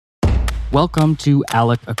Welcome to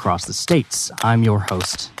ALEC Across the States. I'm your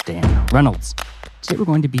host, Dan Reynolds. Today we're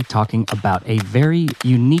going to be talking about a very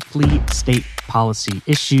uniquely state policy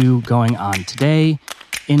issue going on today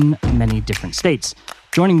in many different states.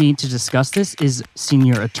 Joining me to discuss this is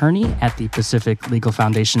senior attorney at the Pacific Legal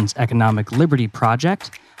Foundation's Economic Liberty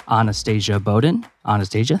Project, Anastasia Bowden.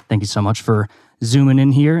 Anastasia, thank you so much for zooming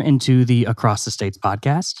in here into the Across the States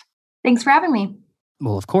podcast. Thanks for having me.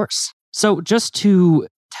 Well, of course. So just to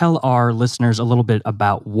tell our listeners a little bit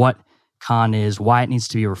about what CON is, why it needs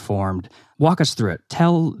to be reformed, walk us through it.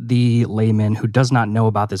 Tell the layman who does not know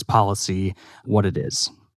about this policy what it is.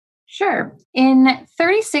 Sure. In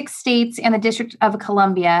 36 states and the District of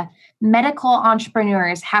Columbia, medical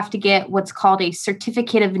entrepreneurs have to get what's called a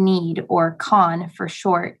Certificate of Need, or CON for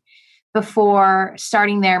short, before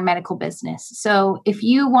starting their medical business. So if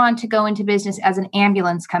you want to go into business as an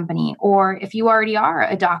ambulance company, or if you already are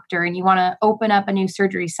a doctor and you want to open up a new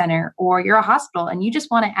surgery center, or you're a hospital and you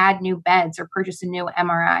just want to add new beds or purchase a new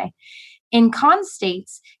MRI, in CON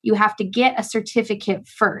states, you have to get a certificate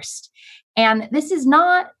first. And this is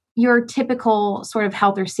not your typical sort of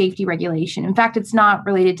health or safety regulation. In fact, it's not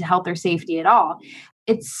related to health or safety at all.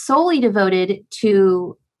 It's solely devoted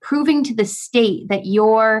to proving to the state that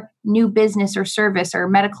your new business or service or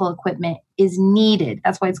medical equipment is needed.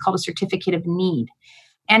 That's why it's called a Certificate of Need.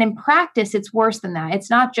 And in practice, it's worse than that. It's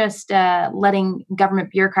not just letting government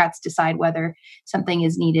bureaucrats decide whether something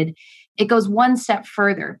is needed. It goes one step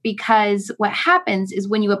further, because what happens is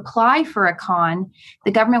when you apply for a CON,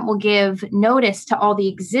 the government will give notice to all the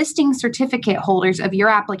existing certificate holders of your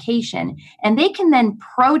application, and they can then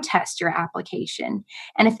protest your application.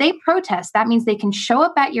 And if they protest, that means they can show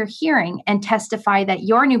up at your hearing and testify that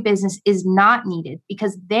your new business is not needed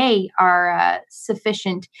because they are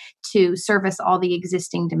sufficient to service all the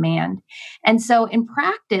existing demand. And so in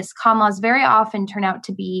practice, CON laws very often turn out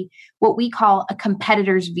to be what we call a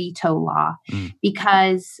competitor's veto law,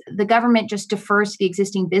 because the government just defers to the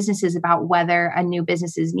existing businesses about whether a new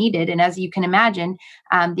business is needed. And as you can imagine,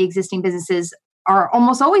 the existing businesses are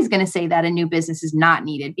almost always going to say that a new business is not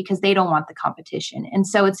needed because they don't want the competition. And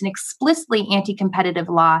so it's an explicitly anti-competitive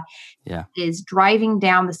law that is driving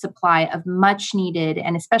down the supply of much needed,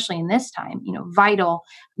 and especially in this time, vital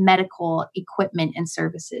medical equipment and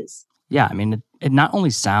services. Yeah, I mean, it not only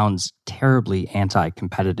sounds terribly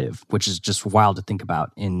anti-competitive, which is just wild to think about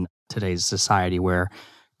in today's society where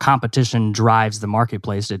competition drives the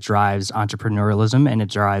marketplace, it drives entrepreneurialism, and it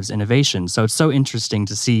drives innovation. So it's so interesting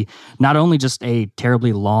to see not only just a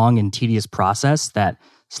terribly long and tedious process that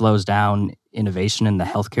slows down innovation in the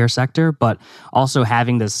healthcare sector, but also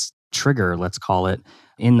having this trigger, let's call it,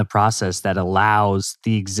 in the process that allows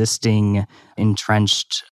the existing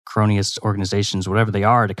entrenched cronyist organizations, whatever they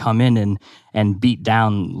are, to come in and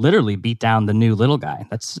literally beat down the new little guy.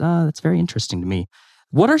 That's very interesting to me.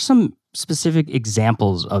 What are some specific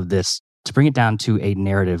examples of this to bring it down to a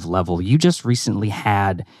narrative level? You just recently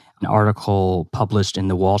had an article published in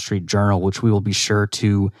the Wall Street Journal, which we will be sure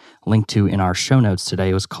to link to in our show notes today.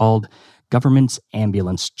 It was called Government's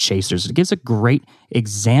Ambulance Chasers. It gives a great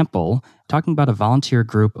example talking about a volunteer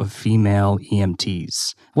group of female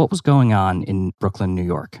EMTs. What was going on in Brooklyn, New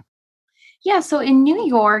York? Yeah, so in New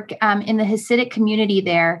York, in the Hasidic community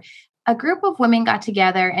there, a group of women got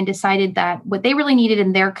together and decided that what they really needed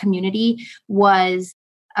in their community was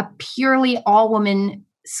a purely all-woman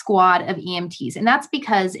squad of EMTs. And that's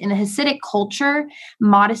because in the Hasidic culture,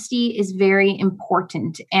 modesty is very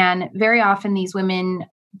important. And very often these women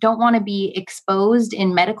don't want to be exposed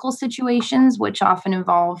in medical situations, which often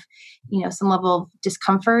involve, some level of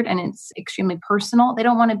discomfort, and it's extremely personal. They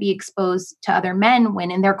don't want to be exposed to other men when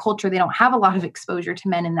in their culture, they don't have a lot of exposure to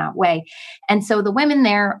men in that way. And so the women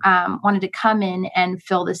there wanted to come in and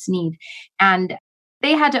fill this need. And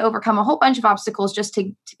they had to overcome a whole bunch of obstacles just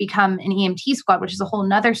to become an EMT squad, which is a whole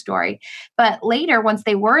nother story. But later, once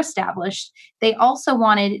they were established, they also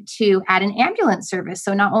wanted to add an ambulance service.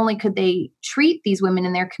 So not only could they treat these women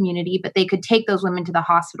in their community, but they could take those women to the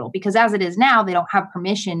hospital. Because as it is now, they don't have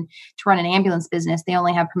permission to run an ambulance business. They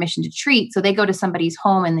only have permission to treat. So they go to somebody's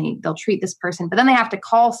home and they'll treat this person. But then they have to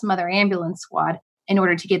call some other ambulance squad in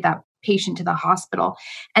order to get that patient to the hospital.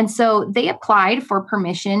 And so they applied for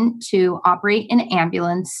permission to operate an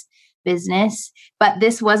ambulance business, but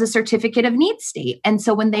this was a Certificate of Need state. And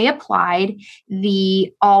so when they applied,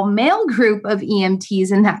 the all-male group of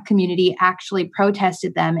EMTs in that community actually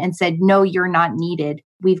protested them and said, no, you're not needed.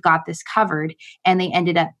 We've got this covered. And they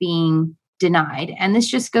ended up being denied. And this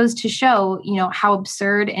just goes to show, how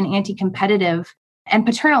absurd and anti-competitive and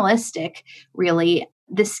paternalistic really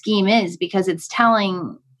this scheme is, because it's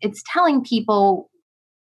telling people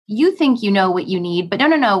you think you know what you need, but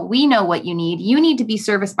no, we know what you need. You need to be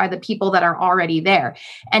serviced by the people that are already there.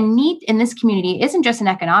 And need in this community isn't just an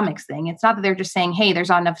economics thing. It's not that they're just saying, hey, there's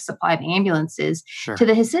not enough supply of ambulances. Sure. To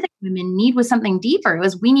the Hasidic women, need was something deeper. It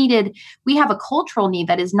was we have a cultural need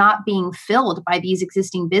that is not being filled by these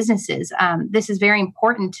existing businesses. This is very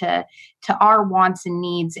important to our wants and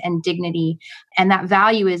needs and dignity. And that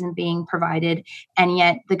value isn't being provided. And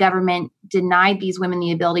yet the government denied these women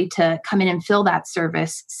the ability to come in and fill that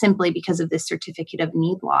service simply because of this certificate of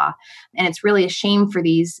need law. And it's really a shame for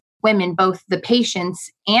these women, both the patients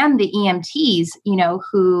and the EMTs,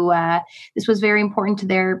 who this was very important to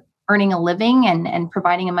their earning a living and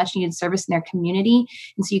providing a much needed service in their community.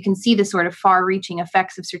 And so you can see the sort of far reaching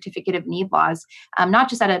effects of certificate of need laws, not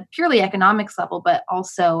just at a purely economics level, but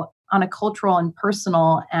also on a cultural and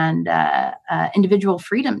personal and individual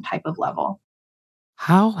freedom type of level.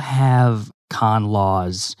 How have con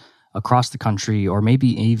laws across the country, or maybe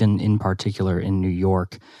even in particular in New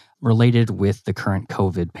York, related with the current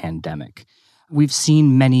COVID pandemic? We've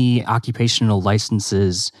seen many occupational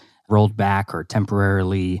licenses rolled back or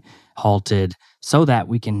temporarily halted so that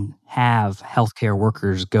we can have healthcare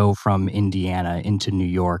workers go from Indiana into New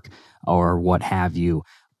York or what have you.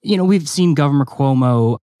 We've seen Governor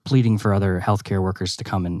Cuomo pleading for other healthcare workers to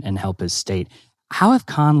come and help his state. How have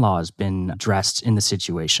con laws been addressed in the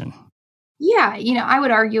situation? Yeah, I would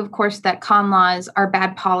argue, of course, that con laws are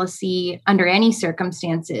bad policy under any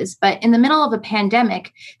circumstances. But in the middle of a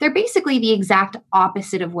pandemic, they're basically the exact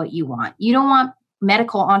opposite of what you want. You don't want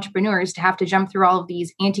medical entrepreneurs to have to jump through all of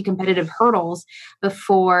these anti-competitive hurdles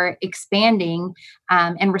before expanding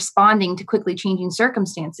and responding to quickly changing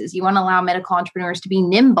circumstances. You want to allow medical entrepreneurs to be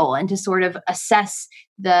nimble and to sort of assess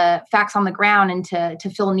the facts on the ground and to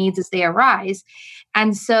fill needs as they arise.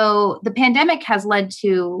 And so the pandemic has led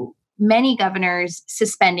to many governors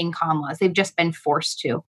suspending con laws. They've just been forced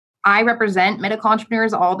to. I represent medical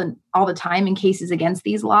entrepreneurs all the time in cases against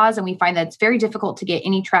these laws, and we find that it's very difficult to get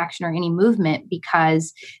any traction or any movement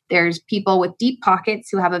because there's people with deep pockets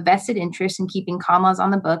who have a vested interest in keeping con laws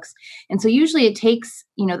on the books. And so usually it takes,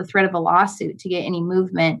 the threat of a lawsuit to get any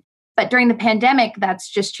movement. But during the pandemic, that's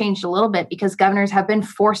just changed a little bit because governors have been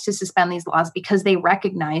forced to suspend these laws because they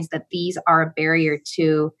recognize that these are a barrier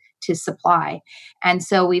to supply. And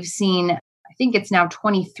so we've seen, I think it's now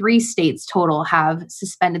 23 states total have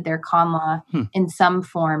suspended their con law in some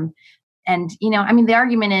form. And, the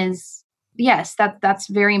argument is, yes, that's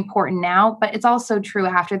very important now, but it's also true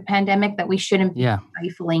after the pandemic that we shouldn't be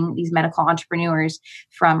stifling these medical entrepreneurs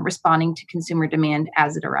from responding to consumer demand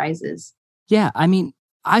as it arises. Yeah,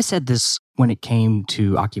 I said this when it came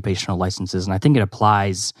to occupational licenses, and I think it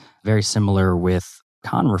applies very similar with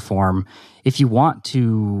con reform. If you want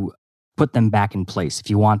to put them back in place, if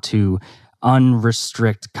you want to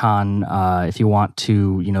unrestrict con, if you want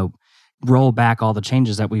to, roll back all the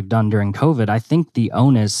changes that we've done during COVID, I think the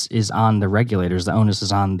onus is on the regulators. The onus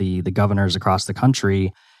is on the governors across the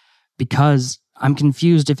country, because I'm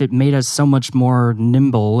confused if it made us so much more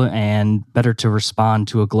nimble and better to respond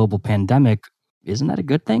to a global pandemic. Isn't that a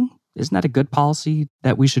good thing? Isn't that a good policy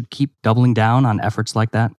that we should keep doubling down on efforts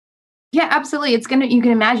like that? Yeah, absolutely. You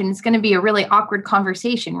can imagine it's going to be a really awkward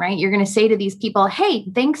conversation, right? You're going to say to these people, hey,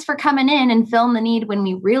 thanks for coming in and filling the need when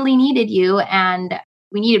we really needed you. And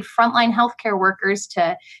we needed frontline healthcare workers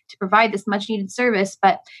to provide this much needed service.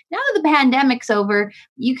 But now that the pandemic's over,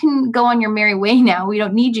 you can go on your merry way now. We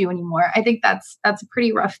don't need you anymore. I think that's a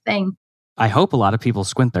pretty rough thing. I hope a lot of people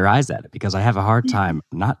squint their eyes at it, because I have a hard time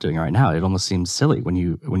not doing it right now. It almost seems silly when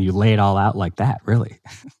you lay it all out like that, really.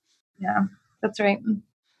 Yeah, that's right.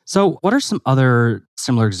 So what are some other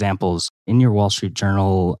similar examples? In your Wall Street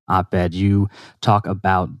Journal op-ed, you talk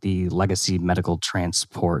about the Legacy Medical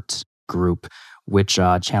Transport Group, which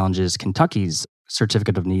challenges Kentucky's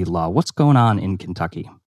Certificate of Need law. What's going on in Kentucky?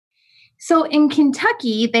 So in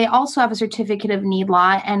Kentucky, they also have a certificate of need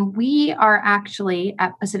law, and we are actually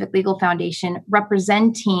at Pacific Legal Foundation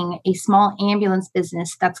representing a small ambulance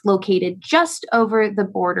business that's located just over the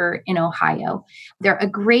border in Ohio. They're a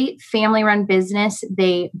great family-run business.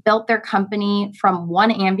 They built their company from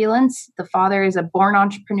one ambulance. The father is a born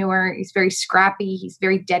entrepreneur. He's very scrappy. He's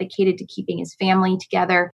very dedicated to keeping his family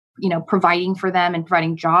together, providing for them and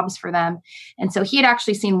providing jobs for them. And so he had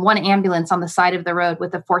actually seen one ambulance on the side of the road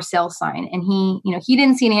with a for sale sign. And he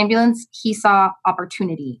didn't see an ambulance. He saw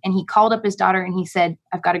opportunity. And he called up his daughter and he said,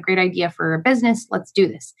 I've got a great idea for a business. Let's do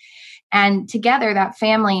this. And together, that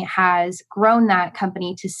family has grown that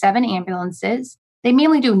company to 7 ambulances. They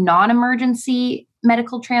mainly do non-emergency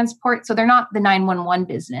medical transport. So they're not the 911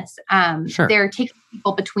 business. Sure. They're taking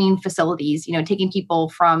people between facilities, taking people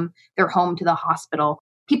from their home to the hospital.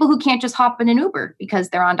 people who can't just hop in an Uber because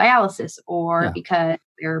they're on dialysis or because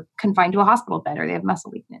they're confined to a hospital bed or they have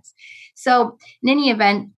muscle weakness. So in any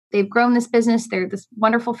event, they've grown this business. They're this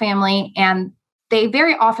wonderful family, and they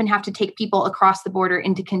very often have to take people across the border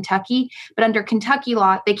into Kentucky. But under Kentucky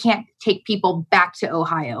law, they can't take people back to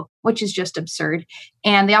Ohio, which is just absurd.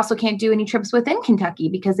 And they also can't do any trips within Kentucky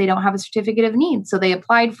because they don't have a certificate of need. So they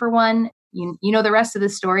applied for one. You know the rest of the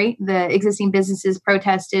story. The existing businesses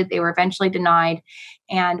protested. They were eventually denied.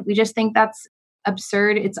 And we just think that's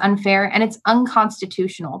absurd. It's unfair and it's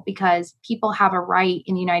unconstitutional because people have a right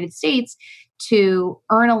in the United States to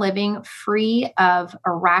earn a living free of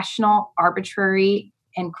irrational, arbitrary,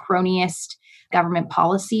 and cronyist government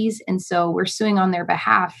policies. And so we're suing on their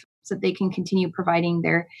behalf so that they can continue providing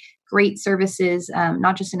their great services,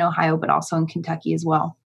 not just in Ohio, but also in Kentucky as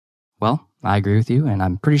well. Well, I agree with you, and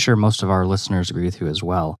I'm pretty sure most of our listeners agree with you as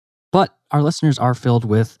well. But our listeners are filled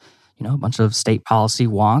with, a bunch of state policy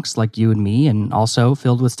wonks like you and me, and also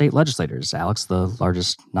filled with state legislators. Alex, the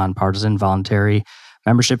largest nonpartisan voluntary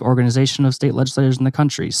membership organization of state legislators in the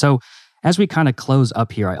country. So as we kind of close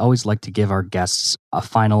up here, I always like to give our guests a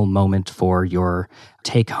final moment for your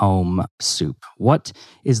take-home soup. What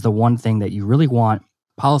is the one thing that you really want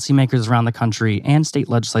policymakers around the country and state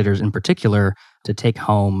legislators in particular to take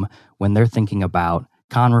home when they're thinking about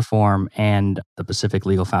con reform and the Pacific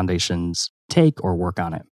Legal Foundation's take or work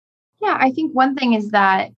on it? Yeah, I think one thing is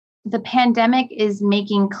that the pandemic is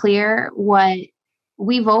making clear what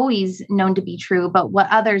we've always known to be true, but what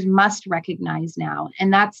others must recognize now.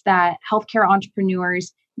 And that's that healthcare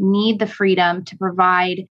entrepreneurs need the freedom to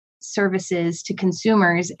provide services to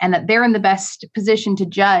consumers and that they're in the best position to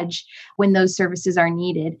judge when those services are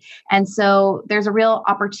needed. And so there's a real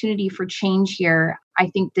opportunity for change here. I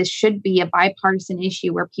think this should be a bipartisan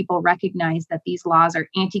issue where people recognize that these laws are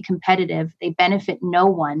anti-competitive. They benefit no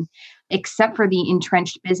one except for the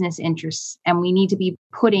entrenched business interests. And we need to be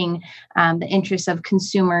putting the interests of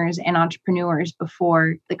consumers and entrepreneurs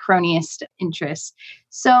before the cronyist interests.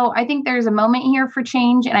 So I think there's a moment here for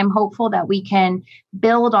change, and I'm hopeful that we can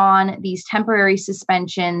build on these temporary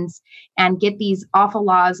suspensions and get these awful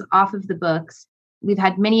laws off of the books. We've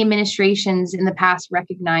had many administrations in the past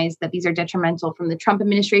recognize that these are detrimental, from the Trump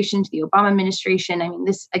administration to the Obama administration. I mean,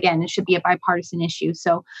 this, again, it should be a bipartisan issue.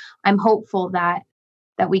 So I'm hopeful that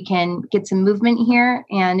we can get some movement here.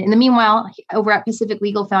 And in the meanwhile, over at Pacific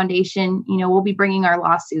Legal Foundation, we'll be bringing our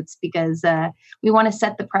lawsuits because we want to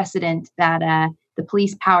set the precedent that the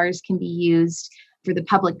police powers can be used for the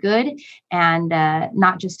public good and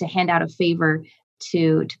not just to hand out a favor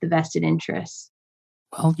to the vested interests.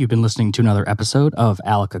 Well, you've been listening to another episode of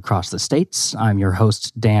ALEC Across the States. I'm your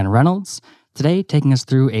host, Dan Reynolds. Today, taking us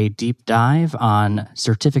through a deep dive on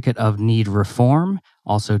Certificate of Need reform,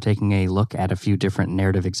 also taking a look at a few different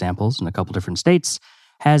narrative examples in a couple different states,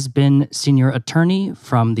 has been senior attorney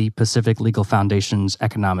from the Pacific Legal Foundation's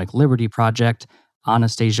Economic Liberty Project,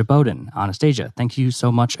 Anastasia Bowden. Anastasia, thank you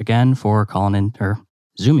so much again for calling in or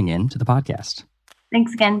zooming in to the podcast.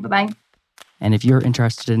 Thanks again. Bye-bye. And if you're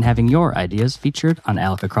interested in having your ideas featured on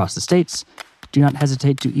ALEC Across the States, do not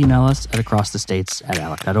hesitate to email us at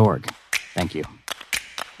acrossthestates@alec.org. Thank you.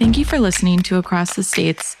 Thank you for listening to Across the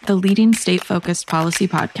States, the leading state-focused policy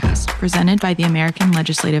podcast presented by the American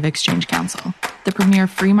Legislative Exchange Council, the premier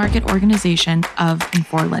free market organization of and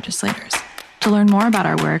for legislators. To learn more about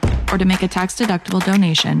our work or to make a tax-deductible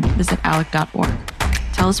donation, visit alec.org.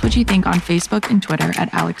 Tell us what you think on Facebook and Twitter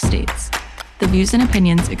at ALEC States. The views and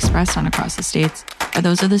opinions expressed on Across the States are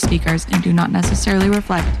those of the speakers and do not necessarily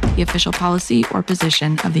reflect the official policy or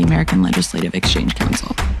position of the American Legislative Exchange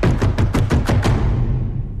Council.